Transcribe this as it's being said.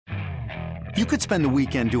You could spend the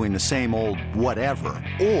weekend doing the same old whatever,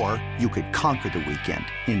 or you could conquer the weekend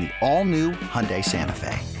in the all-new Hyundai Santa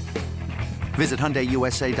Fe. Visit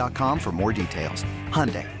HyundaiUSA.com for more details.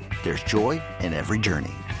 Hyundai, there's joy in every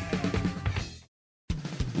journey.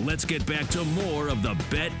 Let's get back to more of the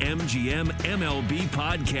BetMGM MLB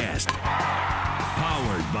podcast.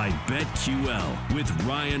 Powered by BetQL with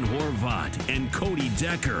Ryan Horvat and Cody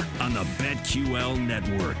Decker on the BetQL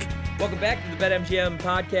network. Welcome back to the BetMGM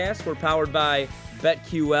podcast. We're powered by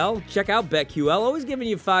BetQL. Check out BetQL. Always giving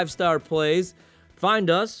you 5-star plays. Find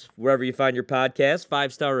us wherever you find your podcast.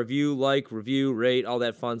 5-star review, review, rate, all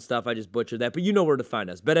that fun stuff. I just butchered that, but you know where to find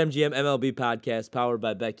us. BetMGM MLB podcast powered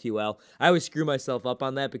by BetQL. I always screw myself up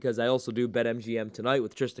on that because I also do BetMGM tonight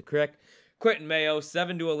with Trista Crick, Quentin Mayo,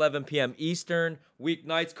 7 to 11 p.m. Eastern,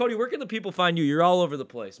 weeknights. Cody, where can the people find you? You're all over the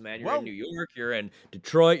place, man. You're in New York, you're in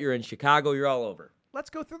Detroit, you're in Chicago, you're all over. Let's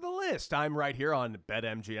go through the list. I'm right here on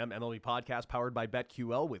BetMGM MLB podcast powered by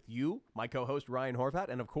BetQL with you, my co-host Ryan Horvat.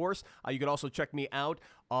 And of course, you can also check me out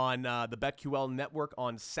on the BetQL network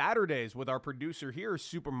on Saturdays with our producer here,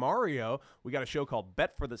 Super Mario. We got a show called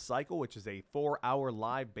Bet for the Cycle, which is a 4-hour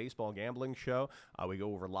live baseball gambling show. We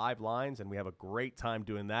go over live lines, and we have a great time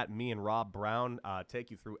doing that. Me and Rob Brown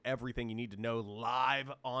take you through everything you need to know live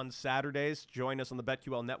on Saturdays. Join us on the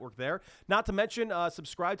BetQL network there. Not to mention,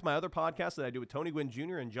 subscribe to my other podcast that I do with Tony Gwynn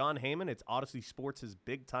Jr. and John Heyman. It's Odyssey Sports'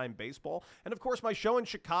 Big Time Baseball. And, of course, my show in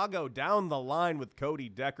Chicago, Down the Line with Cody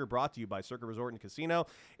Decker, brought to you by Circa Resort and Casino.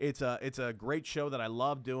 It's a great show that I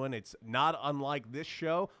love doing. It's not unlike this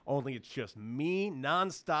show, only it's just me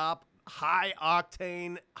nonstop, high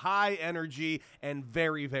octane, high energy, and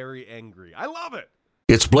very, very angry. I love it.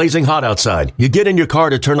 It's blazing hot outside. You get in your car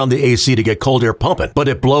to turn on the AC to get cold air pumping, but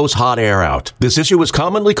it blows hot air out. This issue is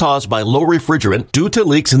commonly caused by low refrigerant due to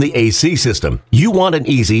leaks in the AC system. You want an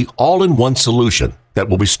easy, all-in-one solution that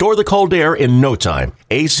will restore the cold air in no time.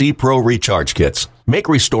 AC Pro Recharge Kits make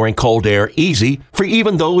restoring cold air easy for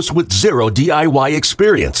even those with zero DIY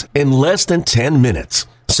experience in less than 10 minutes.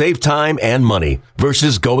 Save time and money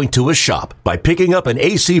versus going to a shop by picking up an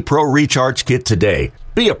AC Pro Recharge Kit today.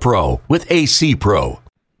 Be a pro with AC Pro.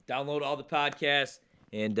 Download all the podcasts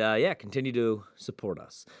and, continue to support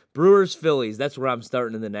us. Brewers, Phillies, that's where I'm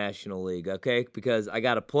starting in the National League, okay? Because I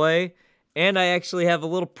got to play, and I actually have a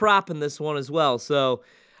little prop in this one as well. So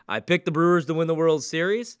I picked the Brewers to win the World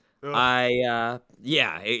Series. We'll leave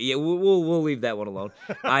that one alone.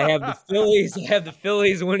 I have the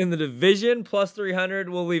Phillies winning the division plus 300.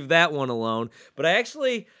 We'll leave that one alone. But I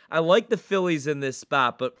like the Phillies in this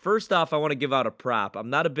spot. But first off, I want to give out a prop.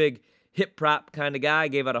 I'm not a big hit prop kind of guy. I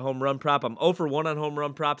gave out a home run prop. I'm 0 for 1 on home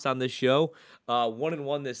run props on this show.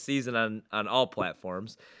 1-1 this season on all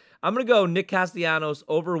platforms. I'm going to go Nick Castellanos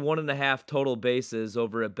over 1.5 total bases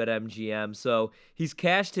over at BetMGM. So he's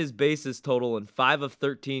cashed his bases total in 5 of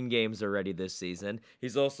 13 games already this season.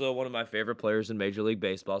 He's also one of my favorite players in Major League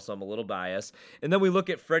Baseball, so I'm a little biased. And then we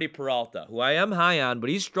look at Freddie Peralta, who I am high on,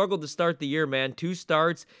 but he's struggled to start the year, man. 2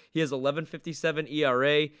 starts. He has 11.57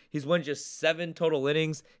 ERA. He's won just 7 total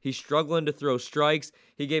innings. He's struggling to throw strikes.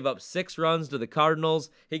 He gave up 6 runs to the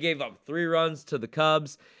Cardinals. He gave up 3 runs to the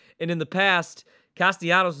Cubs. And in the past,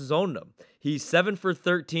 Castellanos has owned him. He's 7 for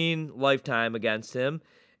 13 lifetime against him,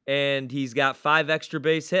 and he's got 5 extra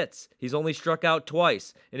base hits. He's only struck out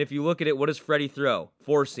twice. And if you look at it, what does Freddie throw?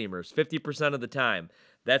 4-seamers, 50% of the time.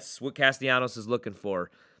 That's what Castellanos is looking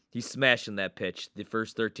for. He's smashing that pitch the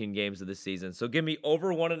first 13 games of the season. So give me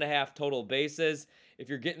over 1.5 total bases. If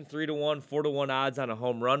you're getting 3-1, 4-1 odds on a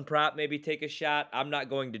home run prop, maybe take a shot. I'm not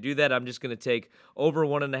going to do that. I'm just going to take over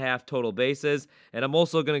 1.5 total bases. And I'm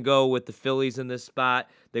also going to go with the Phillies in this spot.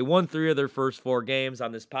 They won 3 of their first 4 games.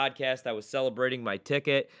 On this podcast, I was celebrating my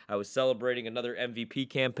ticket. I was celebrating another MVP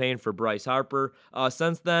campaign for Bryce Harper.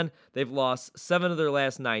 Since then, they've lost 7 of their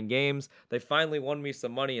last 9 games. They finally won me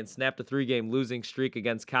some money and snapped a 3-game losing streak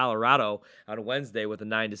against Colorado on Wednesday with a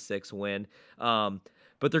 9-6 win.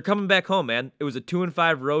 But they're coming back home, man. It was a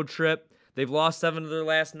 2-5 road trip. They've lost 7 of their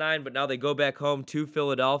last 9, but now they go back home to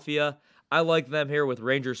Philadelphia. I like them here with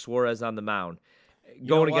Ranger Suarez on the mound.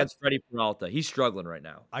 Going against Freddie Peralta. He's struggling right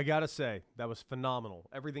now. I got to say, that was phenomenal.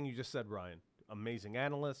 Everything you just said, Ryan. Amazing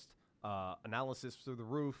analyst, analysis through the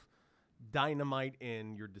roof, dynamite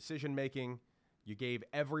in your decision-making. You gave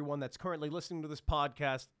everyone that's currently listening to this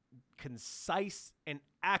podcast concise and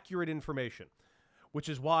accurate information, which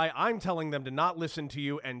is why I'm telling them to not listen to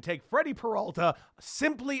you and take Freddie Peralta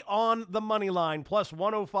simply on the money line, plus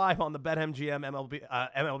 105 on the BetMGM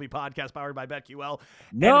MLB podcast powered by BetQL.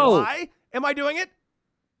 No. And why am I doing it?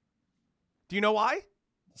 Do you know why?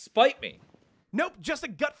 Spite me. Nope, just a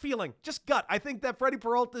gut feeling. Just gut. I think that Freddie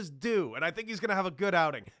Peralta's due, and I think he's going to have a good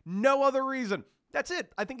outing. No other reason. That's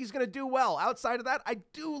it. I think he's going to do well. Outside of that, I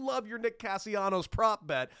do love your Nick Castellanos prop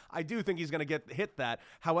bet. I do think he's going to hit that.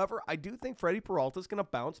 However, I do think Freddie Peralta's going to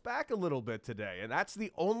bounce back a little bit today, and that's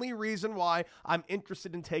the only reason why I'm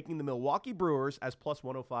interested in taking the Milwaukee Brewers as plus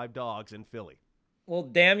 105 dogs in Philly. Well,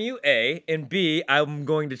 damn you, A. And B, I'm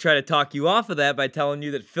going to try to talk you off of that by telling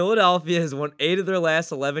you that Philadelphia has won 8 of their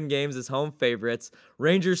last 11 games as home favorites.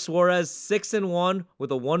 Ranger Suarez 6-1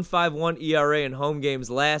 with a 1.51 ERA in home games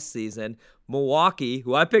last season. Milwaukee,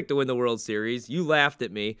 who I picked to win the World Series, you laughed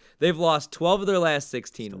at me. They've lost 12 of their last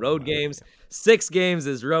 16 road games, 6 games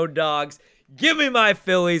as road dogs. Give me my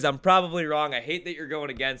Phillies. I'm probably wrong. I hate that you're going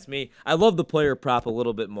against me. I love the player prop a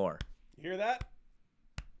little bit more. You hear that?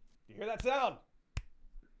 You hear that sound?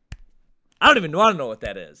 I don't even want to know what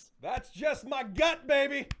that is. That's just my gut,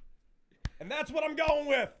 baby. And that's what I'm going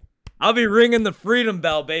with. I'll be ringing the freedom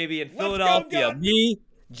bell, baby, in Philadelphia. Go, Me,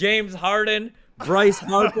 James Harden, Bryce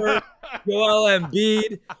Harper, Joel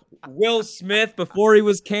Embiid, Will Smith before he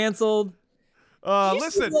was canceled.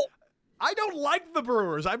 Listen, I don't like the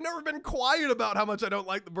Brewers. I've never been quiet about how much I don't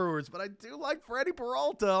like the Brewers, but I do like Freddie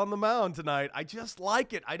Peralta on the mound tonight. I just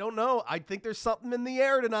like it. I don't know. I think there's something in the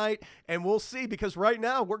air tonight, and we'll see, because right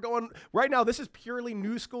now this is purely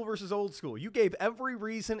new school versus old school. You gave every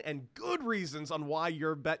reason and good reasons on why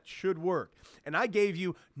your bet should work, and I gave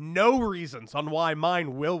you no reasons on why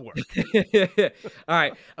mine will work. All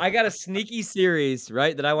right. I got a sneaky series,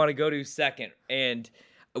 right, that I want to go to second, and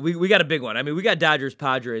we got a big one. I mean, we got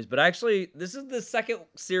Dodgers-Padres, but actually, this is the second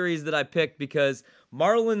series that I picked because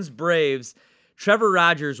Marlins-Braves, Trevor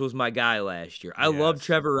Rogers was my guy last year. I love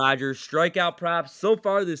Trevor Rogers. Strikeout props so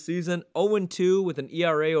far this season, 0-2 with an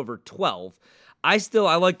ERA over 12. I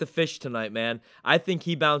like the fish tonight, man. I think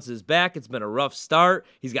he bounces back. It's been a rough start.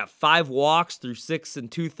 He's got 5 walks through 6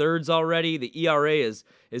 2/3 already. The ERA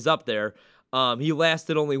is up there. He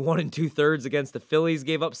lasted only 1 2/3 against the Phillies,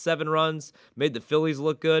 gave up 7 runs, made the Phillies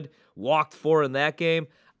look good, walked 4 in that game.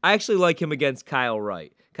 I actually like him against Kyle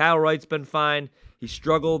Wright. Kyle Wright's been fine. He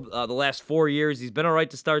struggled the last 4 years. He's been all right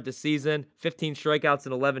to start the season, 15 strikeouts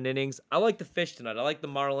in 11 innings. I like the fish tonight. I like the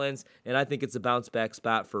Marlins, and I think it's a bounce-back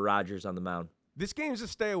spot for Rogers on the mound. This game's a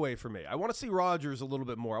stay away for me. I want to see Rogers a little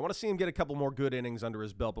bit more. I want to see him get a couple more good innings under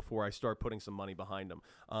his belt before I start putting some money behind him.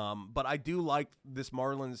 But I do like this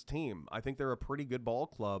Marlins team. I think they're a pretty good ball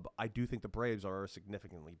club. I do think the Braves are a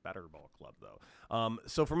significantly better ball club, though.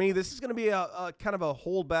 So for me, this is going to be a kind of a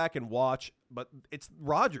hold back and watch. But it's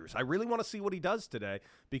Rogers. I really want to see what he does today,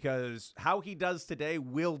 because how he does today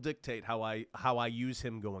will dictate how I use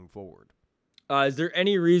him going forward. Is there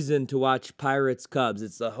any reason to watch Pirates-Cubs?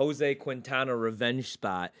 It's the Jose Quintana revenge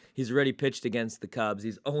spot. He's already pitched against the Cubs.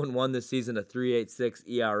 He's 0-1 this season, a 3.86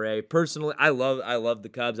 ERA. Personally, I love the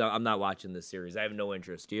Cubs. I'm not watching this series. I have no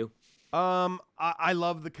interest. Do you? I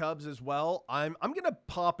love the Cubs as well. I'm gonna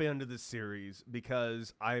pop into this series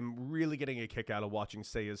because I'm really getting a kick out of watching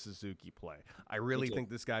Seiya Suzuki play. I really think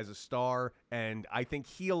this guy's a star, and I think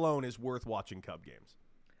he alone is worth watching Cub games.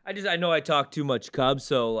 I know I talk too much Cubs,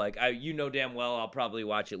 so damn well I'll probably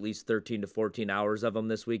watch at least 13 to 14 hours of them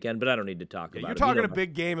this weekend, but I don't need to talk about it. You're talking a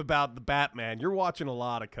big game about the Batman. You're watching a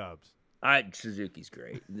lot of Cubs. Suzuki's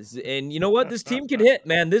great. And you know what? This team could hit,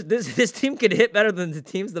 man. This team could hit better than the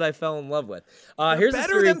teams that I fell in love with. They're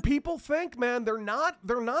better than people think, man. They're not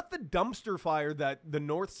the dumpster fire that the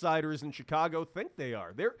North Siders in Chicago think they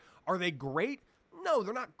are. Are they great? No,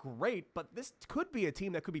 they're not great, but this could be a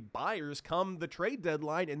team that could be buyers come the trade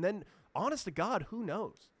deadline, and then, honest to God, who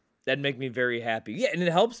knows? That'd make me very happy. Yeah, and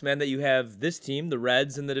it helps, man, that you have this team, the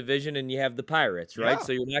Reds in the division, and you have the Pirates, right? Yeah.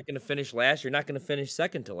 So you're not going to finish last. You're not going to finish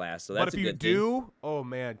second to last. So that's a good thing. But if you do, oh,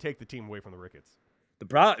 man, take the team away from the Ricketts.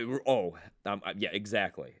 Yeah,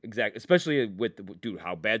 exactly. Especially with,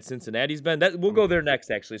 how bad Cincinnati's been. We'll go there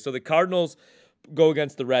next, actually. So the Cardinals go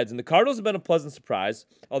against the Reds, and the Cardinals have been a pleasant surprise,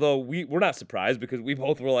 although we're not surprised because we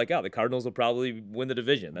both were like, the Cardinals will probably win the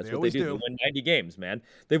division. That's what they do. They win 90 games, man.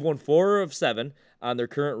 They've won 4 of 7 on their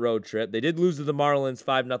current road trip. They did lose to the Marlins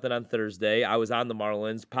 5-0 on Thursday. I was on the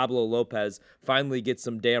Marlins. Pablo Lopez finally gets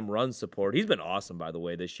some damn run support. He's been awesome, by the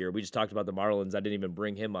way, this year. We just talked about the Marlins. I didn't even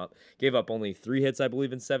bring him up. Gave up only 3 hits, I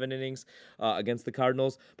believe, in 7 innings against the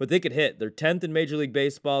Cardinals. But they could hit. They're 10th in Major League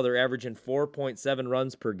Baseball. They're averaging 4.7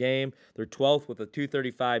 runs per game. They're 12th with a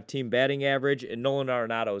 .235 team batting average. And Nolan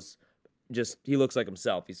Arenado's he looks like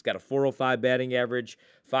himself. He's got a .405 batting average,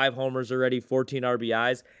 5 homers already, 14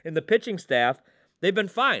 RBIs. And the pitching staff, they've been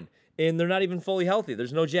fine. and they're not even fully healthy.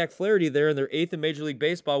 There's no Jack Flaherty there, and they're 8th in Major League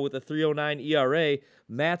Baseball with a 3.09 ERA.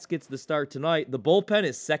 Matz gets the start tonight. The bullpen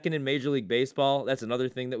is 2nd in Major League Baseball. That's another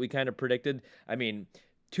thing that we kind of predicted. I mean,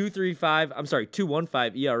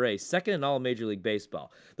 2.15 ERA, 2nd in all of Major League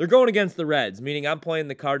Baseball. They're going against the Reds, meaning I'm playing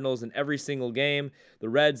the Cardinals in every single game. The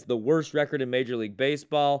Reds, the worst record in Major League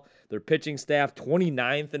Baseball. Their pitching staff,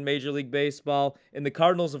 29th in Major League Baseball. And the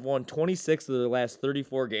Cardinals have won 26 of their last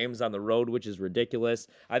 34 games on the road, which is ridiculous.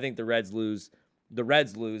 I think the Reds lose. The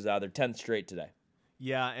Reds lose their 10th straight today.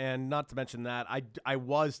 Yeah, and not to mention that, I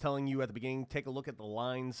was telling you at the beginning, take a look at the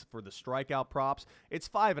lines for the strikeout props. It's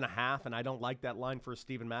 5.5, and I don't like that line for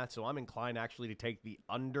Steven Matz, so I'm inclined actually to take the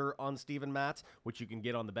under on Steven Matz, which you can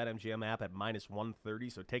get on the BetMGM app at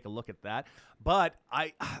 -130, so take a look at that. But,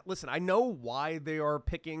 listen, I know why they are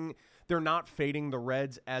picking. They're not fading the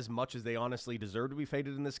Reds as much as they honestly deserve to be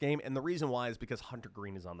faded in this game, and the reason why is because Hunter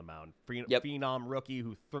Green is on the mound. Phenom rookie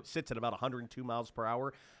who sits at about 102 miles per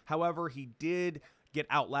hour. However, he did get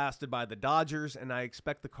outlasted by the Dodgers, and I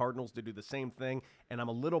expect the Cardinals to do the same thing, and I'm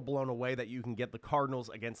a little blown away that you can get the Cardinals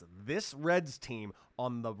against this Reds team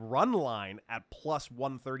on the run line at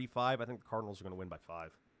 +135. I think the Cardinals are going to win by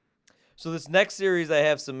 5. So this next series I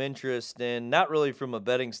have some interest in, not really from a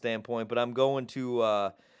betting standpoint, but I'm going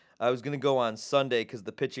to I was going to go on Sunday because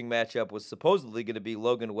the pitching matchup was supposedly going to be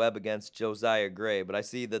Logan Webb against Josiah Gray, but I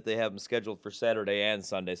see that they have them scheduled for Saturday and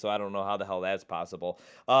Sunday, so I don't know how the hell that's possible.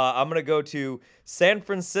 I'm going to go to San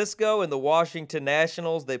Francisco and the Washington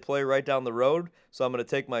Nationals. They play right down the road, so I'm going to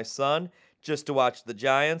take my son just to watch the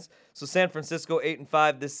Giants. So San Francisco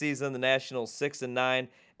 8-5 this season, the Nationals 6-9.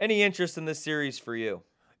 Any interest in this series for you?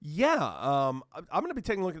 Yeah, I'm going to be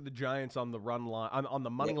taking a look at the Giants on the run line, on the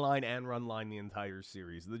money line and run line the entire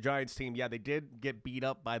series. The Giants team, yeah, they did get beat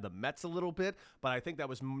up by the Mets a little bit, but I think that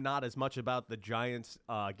was not as much about the Giants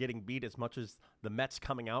getting beat as much as the Mets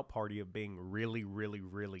coming out party of being really, really,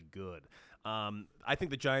 really good. I think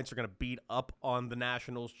the Giants are going to beat up on the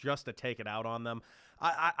Nationals just to take it out on them.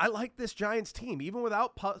 I like this Giants team, even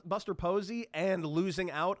without Buster Posey and losing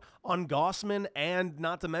out on Gausman, and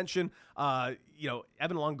not to mention, Evan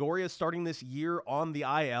Longoria starting this year on the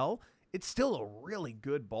IL. It's still a really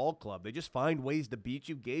good ball club. They just find ways to beat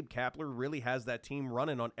you. Gabe Kapler really has that team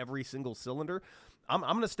running on every single cylinder. I'm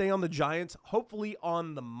going to stay on the Giants, hopefully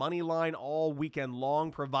on the money line all weekend long,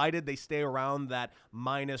 provided they stay around that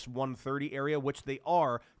 -130 area, which they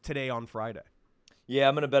are today on Friday. Yeah,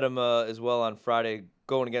 I'm going to bet him as well on Friday.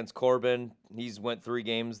 Going against Corbin, he's went 3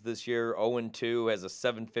 games this year, 0-2, has a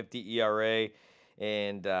 7.50 ERA,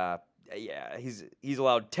 and he's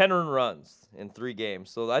allowed 10 earned runs in 3 games.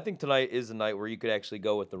 So I think tonight is a night where you could actually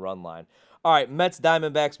go with the run line. All right, Mets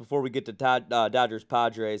Diamondbacks before we get to Dodgers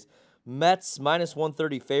Padres. Mets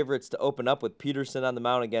 -130 favorites to open up with Peterson on the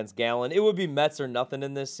mound against Gallen. It would be Mets or nothing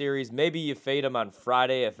in this series. Maybe you fade them on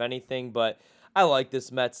Friday, if anything, but I like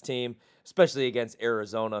this Mets team, especially against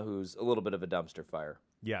Arizona, who's a little bit of a dumpster fire.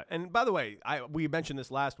 Yeah, and by the way, we mentioned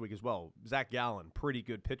this last week as well. Zach Gallen, pretty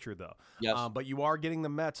good pitcher though. Yes. But you are getting the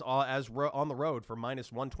Mets on the road for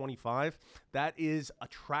 -125. That is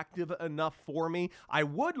attractive enough for me. I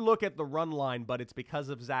would look at the run line, but it's because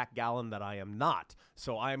of Zach Gallen that I am not.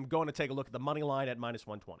 So I am going to take a look at the money line at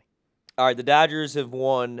 -120. All right, the Dodgers have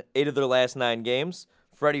won 8 of their last 9 games.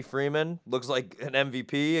 Freddie Freeman looks like an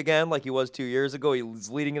MVP again, like he was 2 years ago.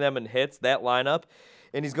 He's leading them in hits, that lineup,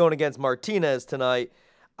 and he's going against Martinez tonight.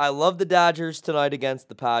 I love the Dodgers tonight against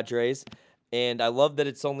the Padres, and I love that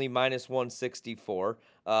it's only -164.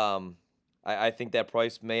 I think that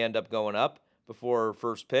price may end up going up before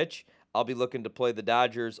first pitch. I'll be looking to play the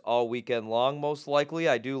Dodgers all weekend long, most likely.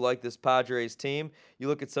 I do like this Padres team. You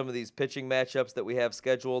look at some of these pitching matchups that we have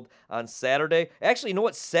scheduled on Saturday. Actually, you know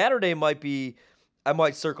what? Saturday I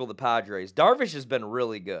might circle the Padres. Darvish has been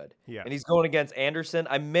really good. Yeah. And he's going against Anderson.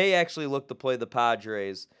 I may actually look to play the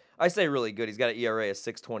Padres. I say really good. He's got an ERA of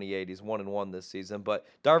 6.28. He's 1-1 this season, but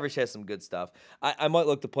Darvish has some good stuff. I might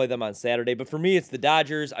look to play them on Saturday, but for me, it's the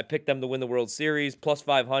Dodgers. I picked them to win the World Series,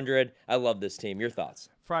 +500. I love this team. Your thoughts?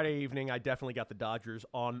 Friday evening, I definitely got the Dodgers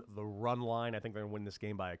on the run line. I think they're going to win this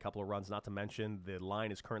game by a couple of runs. Not to mention, the line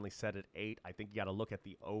is currently set at 8. I think you got to look at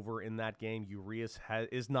the over in that game. Urias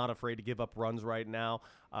is not afraid to give up runs right now.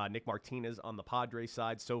 Nick Martinez on the Padres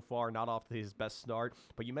side so far, not off to his best start.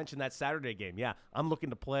 But you mentioned that Saturday game. Yeah, I'm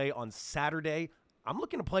looking to play on Saturday. I'm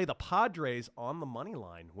looking to play the Padres on the money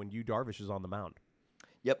line when Yu Darvish is on the mound.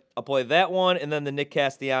 Yep, I'll play that one, and then the Nick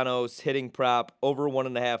Castellanos hitting prop over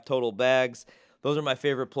 1.5 total bags. Those are my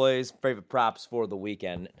favorite plays, favorite props for the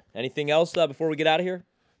weekend. Anything else before we get out of here?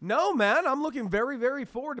 No, man, I'm looking very, very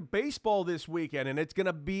forward to baseball this weekend, and it's going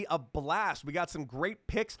to be a blast. We got some great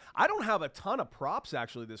picks. I don't have a ton of props,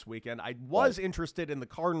 actually, this weekend. I was interested in the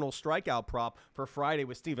Cardinal strikeout prop for Friday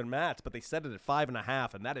with Steven Matz, but they set it at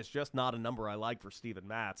 5.5, and that is just not a number I like for Steven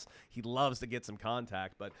Matz. He loves to get some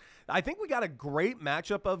contact, but I think we got a great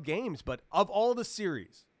matchup of games. But of all the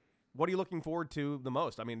series, what are you looking forward to the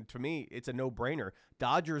most? I mean, to me, it's a no-brainer.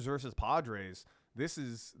 Dodgers versus Padres. This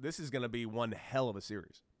is going to be one hell of a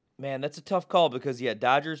series. Man, that's a tough call because,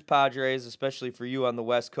 Dodgers, Padres, especially for you on the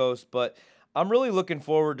West Coast. But I'm really looking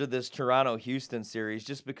forward to this Toronto-Houston series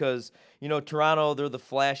just because, Toronto, they're the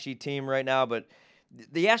flashy team right now. But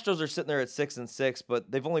the Astros are sitting there at 6-6, but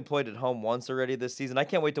they've only played at home once already this season. I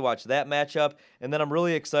can't wait to watch that matchup. And then I'm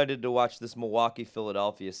really excited to watch this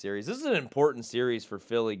Milwaukee-Philadelphia series. This is an important series for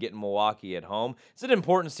Philly, getting Milwaukee at home. It's an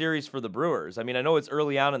important series for the Brewers. I mean, I know it's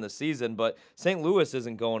early on in the season, but St. Louis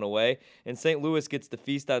isn't going away, and St. Louis gets the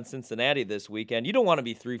feast on Cincinnati this weekend. You don't want to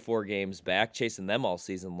be 3-4 games back, chasing them all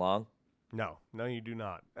season long. No, you do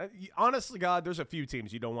not. Honestly, God, there's a few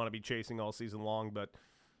teams you don't want to be chasing all season long, but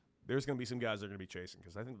there's going to be some guys that are going to be chasing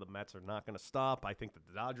because I think the Mets are not going to stop. I think that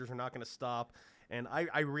the Dodgers are not going to stop. And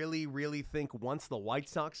I really, really think once the White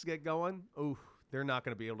Sox get going, they're not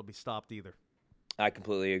going to be able to be stopped either. I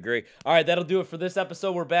completely agree. All right, that'll do it for this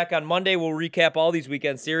episode. We're back on Monday. We'll recap all these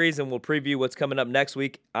weekend series, and we'll preview what's coming up next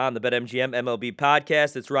week on the BetMGM MLB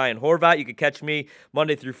podcast. It's Ryan Horvat. You can catch me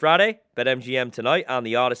Monday through Friday, BetMGM tonight on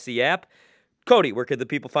the Odyssey app. Cody, where could the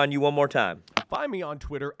people find you one more time? Find me on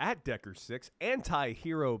Twitter at Decker6,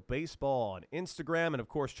 Anti-Hero Baseball on Instagram, and of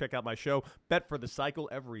course check out my show, Bet for the Cycle,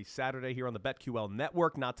 every Saturday here on the BetQL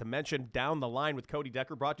Network. Not to mention Down the Line with Cody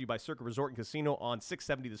Decker, brought to you by Circa Resort and Casino on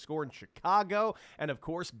 670 The Score in Chicago, and of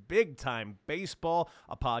course Big Time Baseball,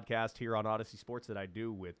 a podcast here on Odyssey Sports that I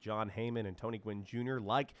do with John Heyman and Tony Gwynn Jr.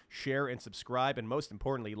 Like, share, and subscribe, and most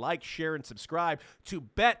importantly, like, share, and subscribe to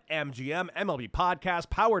BetMGM MLB Podcast,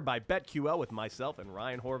 powered by BetQL with myself and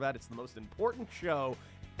Ryan Horvat. It's the most important show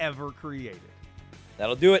ever created.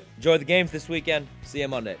 That'll do it. Enjoy the games this weekend. See you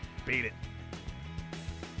Monday. Beat it.